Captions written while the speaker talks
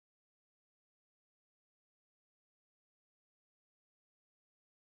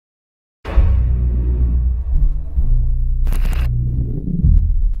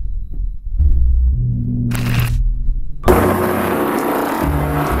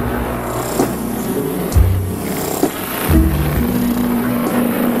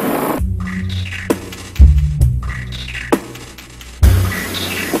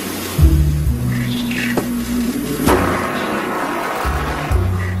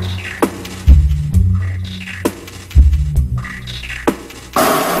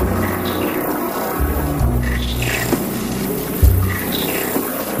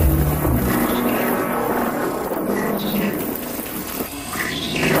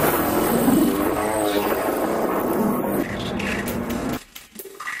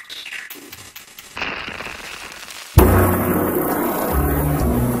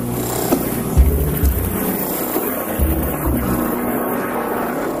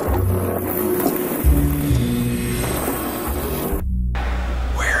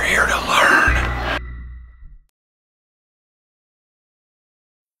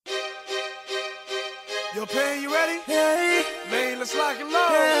lock and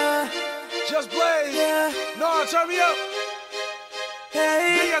load. Yeah. Just blaze. Yeah. No, turn me up.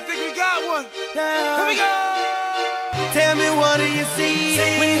 Hey. I think we got one. Yeah. Here we go. Tell me, what do you see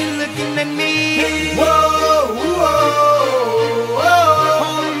when you're looking at me? Whoa, whoa, whoa.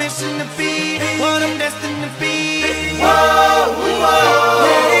 On a mission to be what I'm destined to be. Whoa, whoa,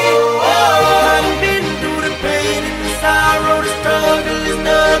 hey. whoa. I've been through the pain and the sorrow, the struggle is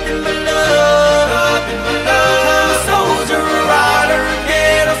nothing but love. Nothing but love. I'm a soldier, a rider, a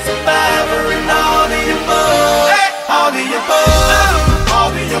ghetto survivor, and all the above. Hey. All the above. All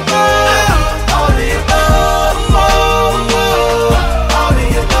the above. All the above.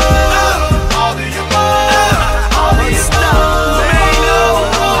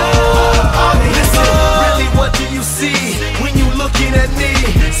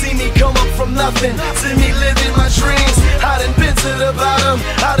 Nothing, see me living my dreams. I done been to the bottom,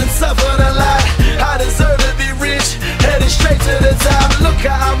 I done suffered a lot. I deserve to be rich, headed straight to the top. Look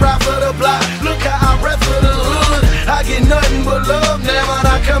how I ride for the block, look how I rap for the hood. I get nothing but love now when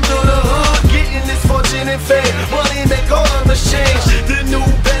I come through the hood. Getting this fortune and fame, money make all of us change. The new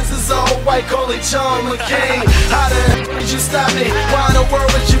Benz is all white, call it John McCain. How the heck did you stop me? Why in the world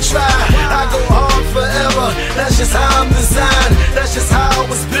would you try? I go hard forever, that's just how I'm designed. That's just how I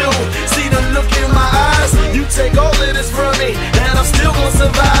was built. See the look in my eyes, you take all of this from me, and I'm still gonna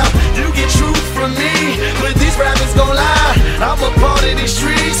survive. You get truth from me, but these rappers gon' lie. I'm a part of these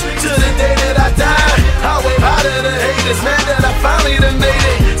streets, to the day that I die. I wave out of the haters, man, that I finally done made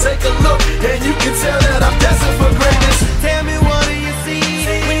it. Take a look, and you can tell that I'm destined for greatness. Tell me, what do you see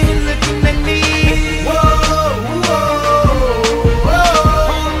when you're looking at me? Whoa, whoa,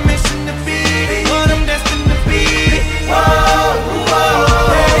 whoa. On a mission to be what I'm destined to be. Whoa, whoa.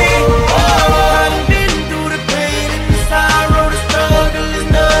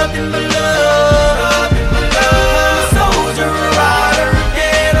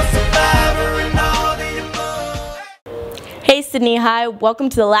 Hey Sydney High, welcome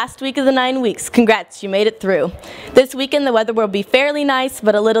to the last week of the 9 weeks. Congrats, you made it through. This weekend the weather will be fairly nice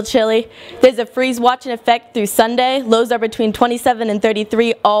but a little chilly. There's a freeze watch in effect through Sunday. Lows are between 27 and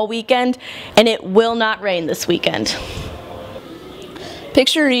 33 all weekend, and it will not rain this weekend.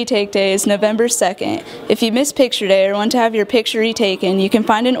 Picture Retake Day is November 2nd. If you miss Picture Day or want to have your picture retaken, you can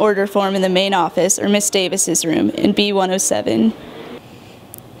find an order form in the main office or Miss Davis's room in B107.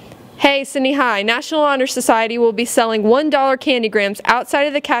 Hey, Sydney High, National Honor Society will be selling $1 candy grams outside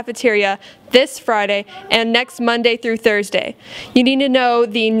of the cafeteria this Friday and next Monday through Thursday. You need to know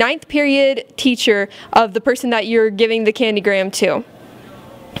the 9th period teacher of the person that you're giving the candy gram to.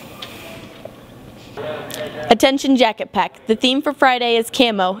 Attention Jacket Pack, the theme for Friday is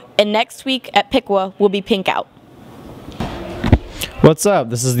camo, and next week at Piqua will be pink out. What's up?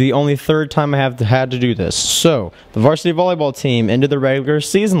 This is the only third time I have had to do this. So, the varsity volleyball team ended the regular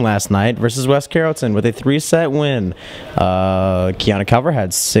season last night versus West Carrollton with a 3-set win. Kiana Calver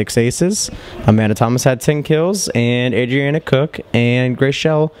had 6 aces, Amanda Thomas had 10 kills, and Adriana Cook and Grace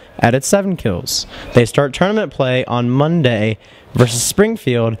Shell added 7 kills. They start tournament play on Monday versus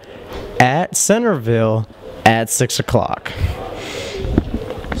Springfield at Centerville at 6 o'clock.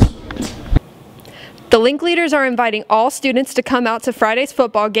 The Link leaders are inviting all students to come out to Friday's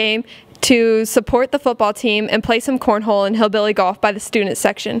football game to support the football team and play some cornhole and hillbilly golf by the student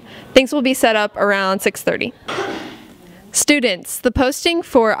section. Things will be set up around 6:30. Students, the posting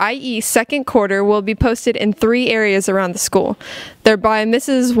for IE second quarter will be posted in 3 areas around the school. They're by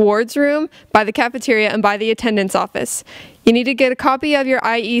Mrs. Ward's room, by the cafeteria, and by the attendance office. You need to get a copy of your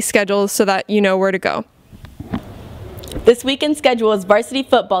IE schedule so that you know where to go. This weekend's schedule is varsity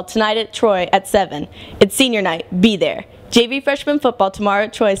football tonight at Troy at 7. It's senior night. Be there. JV freshman football tomorrow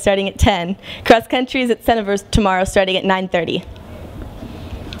at Troy starting at 10. Cross country is at Centerville tomorrow starting at 9:30.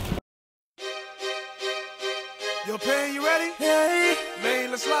 Yo, Pan, you ready? Hey. Man,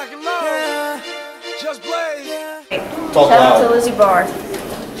 let's lock and load. Yeah. Just blaze. Shout out to Lizzie Barr.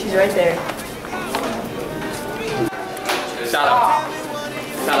 She's right there. Shout out.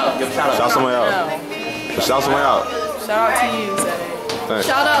 Shout out. Give a shout out. Shout somebody out. Shout somebody out. Shout out to you, Zay. Thanks.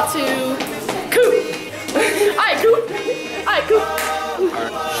 Shout out to Coop. Alright, Coop. Alright, Coop.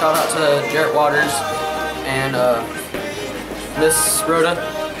 Shout out to Jarrett Waters and Miss Rhoda.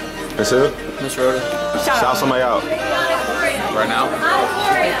 Miss who? Miss Rhoda. Shout somebody out. Right now?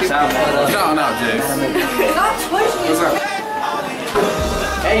 Shout out, Jay. What's up?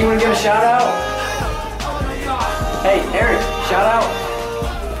 Hey, you want to give a shout out? Hey, Eric, shout out.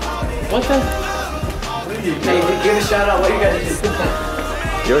 What the? Hey, give a shout out. What you guys do?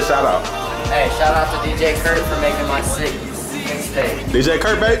 Give a shout out. Hey, shout out to DJ Kurt for making my sick mixtape. DJ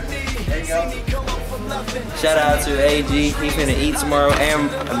Kurt, babe. There you go. Shout out to AG. He finna eat tomorrow. And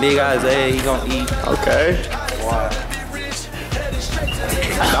a big Isaiah. He gonna eat. Okay. Wow.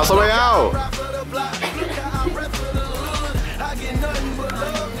 Shout somebody out.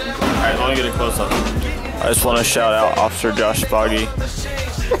 Alright, let me get a close up. I just want to shout out Officer Josh Boggy.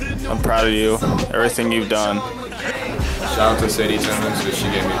 I'm proud of you. Everything you've done. Shout out to Sadie Simmons because she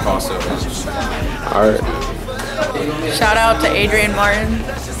gave me pasta. Alright. Shout out to Adrian Martin.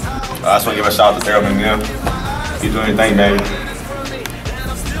 I just want to give a shout out to Daryl McNeil. You doing your thing, baby.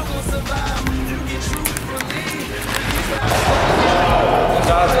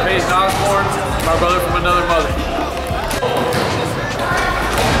 Shout out to Peyton Osborne, my brother from another mother.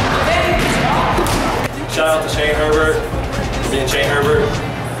 Shout out to Shane Herbert. Me and Shane Herbert.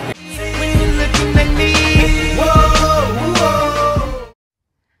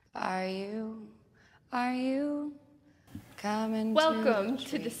 Are you coming? Welcome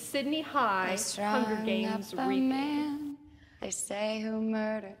to the Sydney High Hunger Games reading. They say who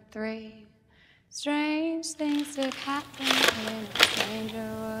murdered 3 strange things that happen in a stranger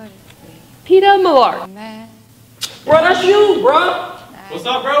would it be? Peter Millar. Bro, that's you, bro. What's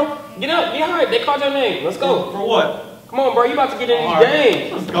up, bro? Get up, get hyped. They called your name. Let's go. For what? Come on, bro. You about to get in these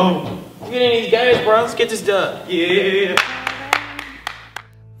games. Let's go. Get in these games, bro. Let's get this done. Yeah.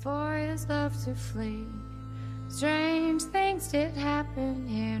 For his love to flee. Strange things did happen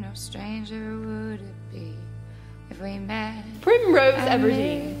here. No stranger would it be if we met. Primrose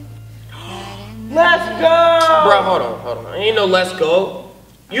Everdeen. Let's go. Bro, hold on. Ain't no let's go.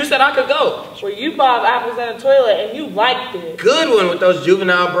 You said I could go. Well, you bought apples in the toilet and you liked it. Good one with those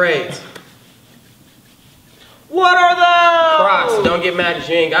juvenile braids. What are those? Crocs. Don't get mad because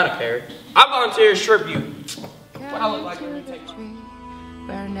you ain't got a pair. I volunteer to strip you. What I look like when you take my...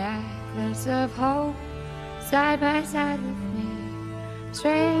 We're necklace of hope, side by side with me.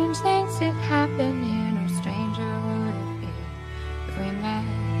 Strange things did happen here, no stranger would it be if we met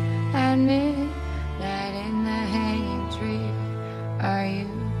at midnight in the hanging tree. Are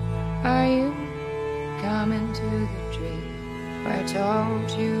you coming to the tree where I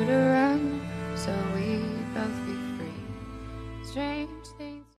told you to run so we'd both be free? Strange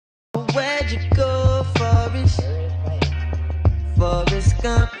things. Where'd you go, Forrest? Forrest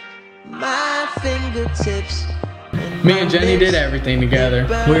Gump, my fingertips. Me and Jenny did everything together.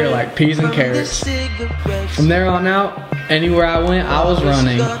 We were like peas and carrots. From there on out, anywhere I went, I was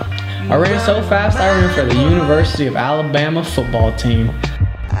running. I ran so fast I ran for the University of Alabama football team.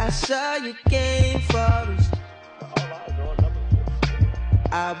 I saw your game, Forrest.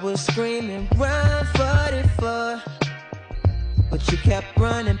 I was screaming, run 44. But you kept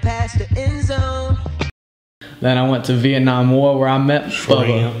running past the end zone. Then I went to Vietnam War where I met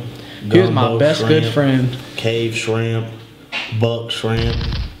Bubba. He was my best good friend. Cave shrimp, buck shrimp,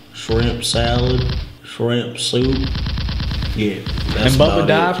 shrimp salad, shrimp soup. Yeah, and Bubba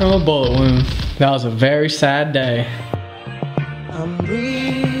died from a bullet wound. That was a very sad day.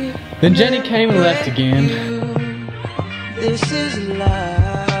 Then Jenny came and left again. This is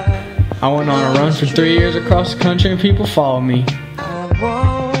life. I went on a run for 3 years across the country and people followed me. I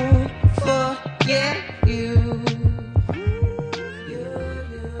won't forget you.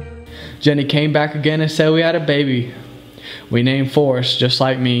 Jenny came back again and said we had a baby. We named Forrest, just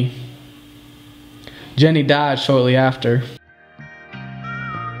like me. Jenny died shortly after.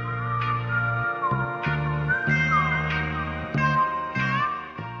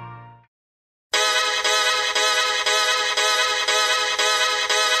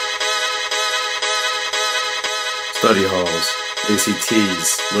 Study halls,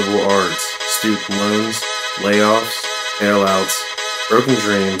 ACTs, liberal arts, student loans, layoffs, bailouts, broken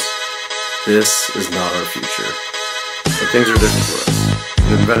dreams. This is not our future. But things are different for us. We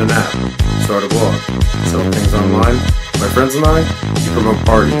can invent an app, start a blog, sell things online. My friends and I, we promote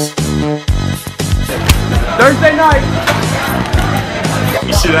parties. Thursday night!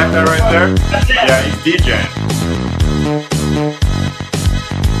 You see that guy right there? Yeah, he's DJing.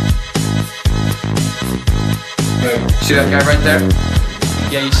 See that guy right there?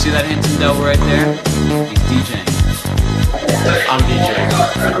 Yeah, you see that handsome devil right there? He's DJing. I'm DJing.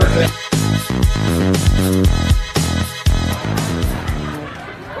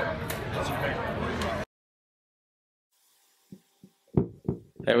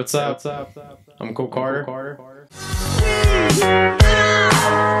 Hey, what's up? I'm Cole Carter.